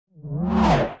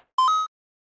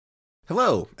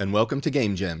Hello, and welcome to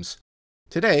Game Gems.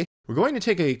 Today, we're going to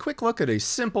take a quick look at a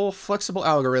simple, flexible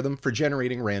algorithm for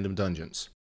generating random dungeons.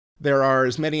 There are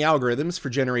as many algorithms for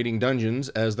generating dungeons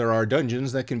as there are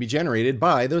dungeons that can be generated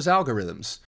by those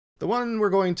algorithms. The one we're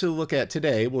going to look at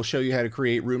today will show you how to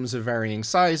create rooms of varying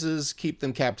sizes, keep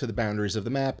them capped to the boundaries of the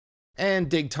map, and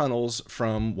dig tunnels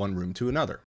from one room to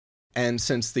another. And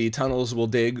since the tunnels we'll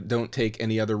dig don't take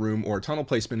any other room or tunnel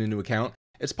placement into account,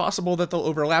 it's possible that they'll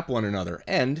overlap one another,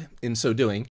 and, in so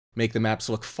doing, make the maps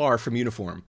look far from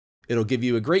uniform. It'll give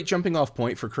you a great jumping off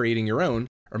point for creating your own,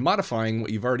 or modifying what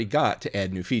you've already got to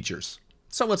add new features.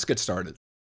 So let's get started.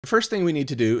 The first thing we need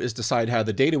to do is decide how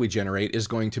the data we generate is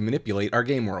going to manipulate our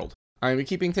game world. I'm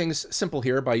keeping things simple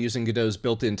here by using Godot's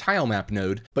built-in tile map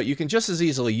node, but you can just as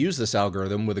easily use this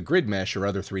algorithm with a grid mesh or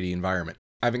other 3D environment.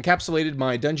 I've encapsulated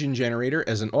my dungeon generator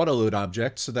as an autoload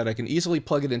object so that I can easily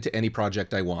plug it into any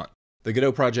project I want. The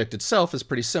Godot project itself is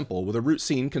pretty simple, with a root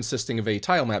scene consisting of a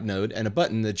tilemap node and a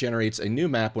button that generates a new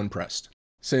map when pressed.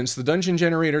 Since the dungeon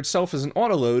generator itself is an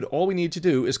autoload, all we need to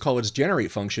do is call its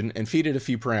generate function and feed it a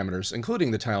few parameters,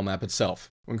 including the tilemap itself.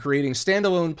 When creating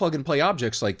standalone plug-and-play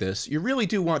objects like this, you really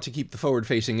do want to keep the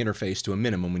forward-facing interface to a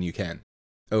minimum when you can.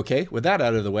 Okay, with that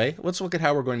out of the way, let's look at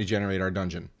how we're going to generate our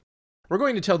dungeon. We're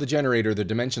going to tell the generator the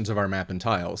dimensions of our map and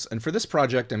tiles, and for this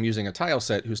project I'm using a tile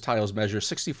set whose tiles measure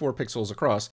 64 pixels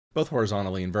across, both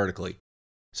horizontally and vertically.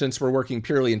 Since we're working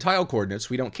purely in tile coordinates,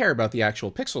 we don't care about the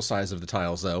actual pixel size of the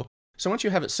tiles though, so once you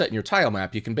have it set in your tile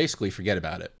map, you can basically forget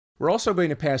about it. We're also going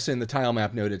to pass in the tile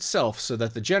map node itself so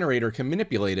that the generator can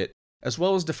manipulate it, as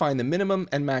well as define the minimum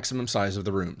and maximum size of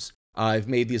the rooms. I've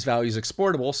made these values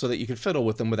exportable so that you can fiddle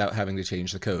with them without having to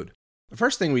change the code. The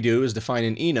first thing we do is define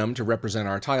an enum to represent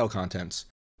our tile contents.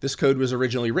 This code was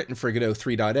originally written for Godot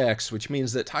 3.x, which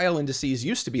means that tile indices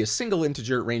used to be a single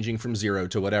integer ranging from 0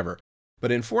 to whatever.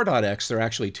 But in 4.x, they're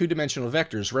actually two-dimensional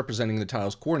vectors representing the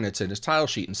tile's coordinates in its tile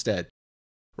sheet instead.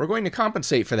 We're going to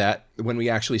compensate for that when we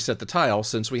actually set the tile,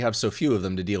 since we have so few of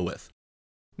them to deal with.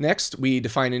 Next, we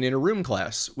define an inner room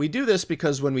class. We do this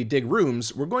because when we dig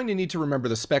rooms, we're going to need to remember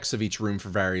the specs of each room for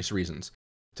various reasons.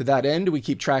 To that end, we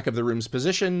keep track of the room's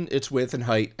position, its width and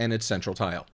height, and its central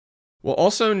tile. We'll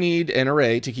also need an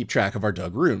array to keep track of our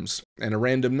dug rooms, and a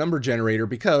random number generator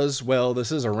because, well,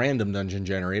 this is a random dungeon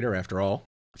generator after all.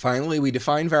 Finally, we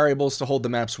define variables to hold the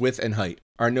map's width and height.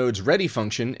 Our node's ready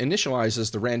function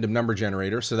initializes the random number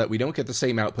generator so that we don't get the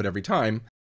same output every time,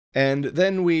 and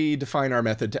then we define our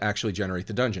method to actually generate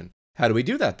the dungeon. How do we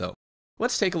do that though?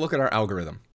 Let's take a look at our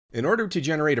algorithm. In order to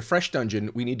generate a fresh dungeon,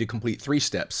 we need to complete 3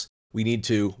 steps. We need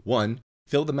to 1.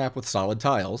 Fill the map with solid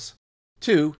tiles,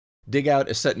 2. Dig out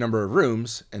a set number of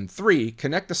rooms, and 3.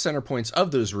 Connect the center points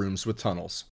of those rooms with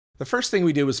tunnels. The first thing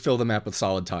we do is fill the map with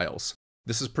solid tiles.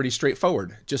 This is pretty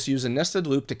straightforward. Just use a nested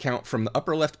loop to count from the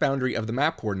upper left boundary of the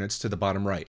map coordinates to the bottom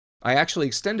right. I actually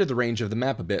extended the range of the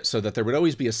map a bit so that there would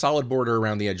always be a solid border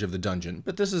around the edge of the dungeon,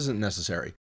 but this isn't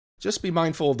necessary. Just be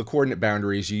mindful of the coordinate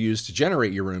boundaries you use to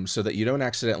generate your rooms so that you don't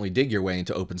accidentally dig your way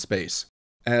into open space.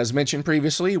 As mentioned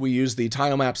previously, we use the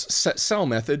tilemap's setCell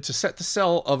method to set the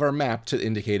cell of our map to the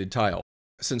indicated tile.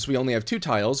 Since we only have 2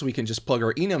 tiles, we can just plug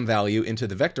our enum value into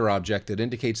the vector object that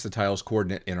indicates the tile's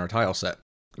coordinate in our tile set.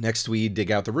 Next, we dig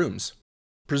out the rooms.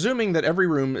 Presuming that every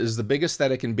room is the biggest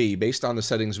that it can be based on the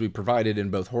settings we provided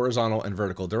in both horizontal and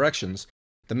vertical directions,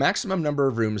 the maximum number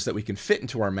of rooms that we can fit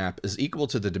into our map is equal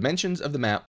to the dimensions of the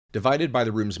map divided by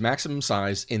the room's maximum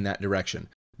size in that direction,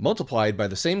 multiplied by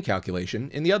the same calculation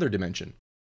in the other dimension.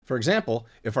 For example,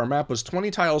 if our map was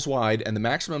 20 tiles wide and the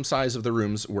maximum size of the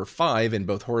rooms were 5 in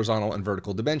both horizontal and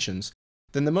vertical dimensions,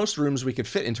 then the most rooms we could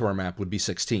fit into our map would be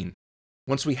 16.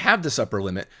 Once we have this upper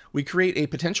limit, we create a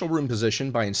potential room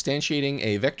position by instantiating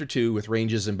a vector2 with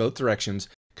ranges in both directions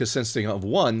consisting of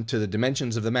 1 to the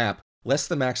dimensions of the map less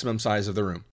the maximum size of the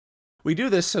room. We do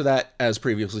this so that, as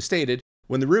previously stated,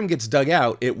 when the room gets dug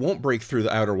out, it won't break through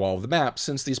the outer wall of the map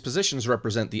since these positions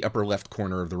represent the upper left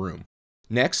corner of the room.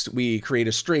 Next, we create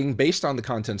a string based on the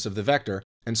contents of the vector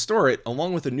and store it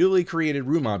along with a newly created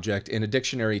room object in a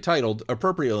dictionary titled,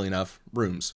 appropriately enough,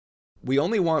 rooms. We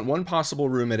only want one possible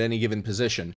room at any given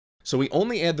position, so we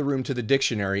only add the room to the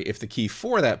dictionary if the key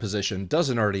for that position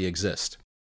doesn't already exist.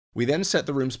 We then set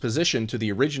the room's position to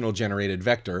the original generated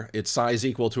vector, its size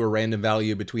equal to a random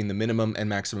value between the minimum and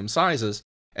maximum sizes,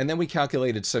 and then we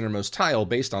calculate its centermost tile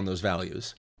based on those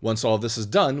values. Once all this is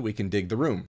done, we can dig the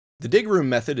room. The dig room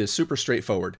method is super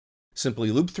straightforward. Simply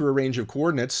loop through a range of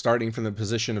coordinates starting from the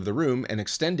position of the room and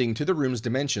extending to the room's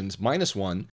dimensions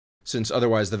 -1, since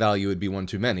otherwise the value would be 1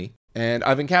 too many. And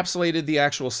I've encapsulated the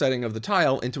actual setting of the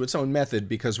tile into its own method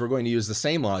because we're going to use the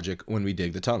same logic when we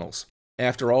dig the tunnels.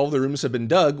 After all of the rooms have been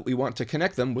dug, we want to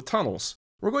connect them with tunnels.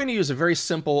 We're going to use a very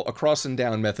simple across and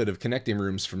down method of connecting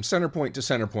rooms from center point to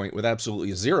center point with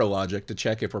absolutely zero logic to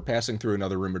check if we're passing through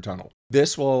another room or tunnel.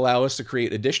 This will allow us to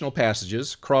create additional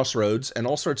passages, crossroads, and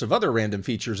all sorts of other random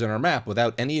features in our map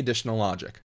without any additional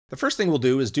logic. The first thing we'll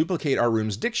do is duplicate our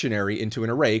room's dictionary into an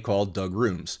array called dug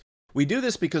rooms. We do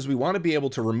this because we want to be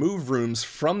able to remove rooms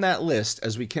from that list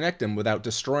as we connect them without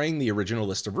destroying the original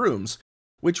list of rooms,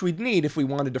 which we'd need if we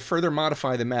wanted to further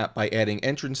modify the map by adding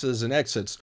entrances and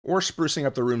exits, or sprucing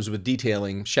up the rooms with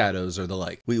detailing, shadows, or the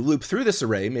like. We loop through this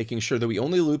array, making sure that we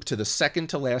only loop to the second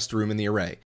to last room in the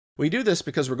array. We do this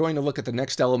because we're going to look at the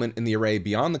next element in the array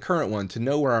beyond the current one to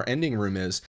know where our ending room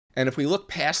is, and if we look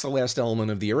past the last element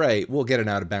of the array, we'll get an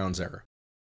out of bounds error.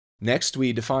 Next,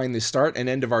 we define the start and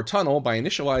end of our tunnel by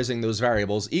initializing those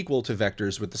variables equal to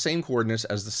vectors with the same coordinates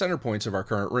as the center points of our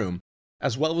current room,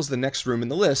 as well as the next room in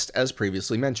the list as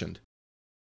previously mentioned.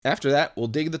 After that, we'll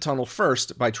dig the tunnel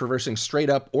first by traversing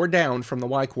straight up or down from the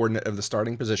y-coordinate of the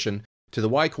starting position to the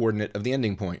y-coordinate of the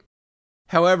ending point.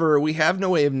 However, we have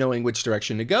no way of knowing which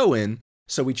direction to go in,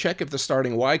 so we check if the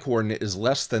starting y-coordinate is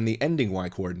less than the ending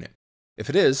y-coordinate.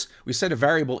 If it is, we set a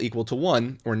variable equal to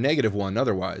 1, or -1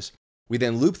 otherwise. We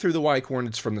then loop through the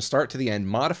y-coordinates from the start to the end,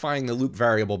 modifying the loop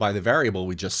variable by the variable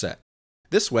we just set.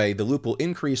 This way, the loop will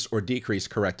increase or decrease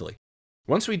correctly.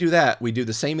 Once we do that, we do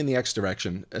the same in the x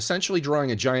direction, essentially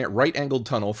drawing a giant right-angled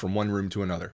tunnel from one room to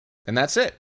another. And that's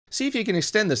it! See if you can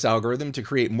extend this algorithm to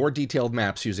create more detailed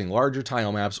maps using larger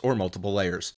tile maps or multiple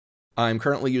layers. I'm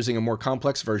currently using a more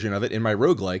complex version of it in my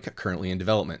Roguelike, currently in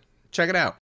development. Check it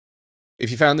out!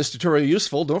 If you found this tutorial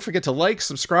useful, don't forget to like,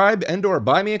 subscribe, and/or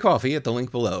buy me a coffee at the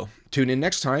link below. Tune in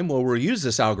next time where we'll use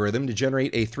this algorithm to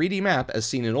generate a 3D map as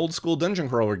seen in old-school dungeon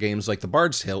crawler games like The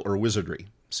Bard's Tale or Wizardry.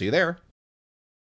 See you there!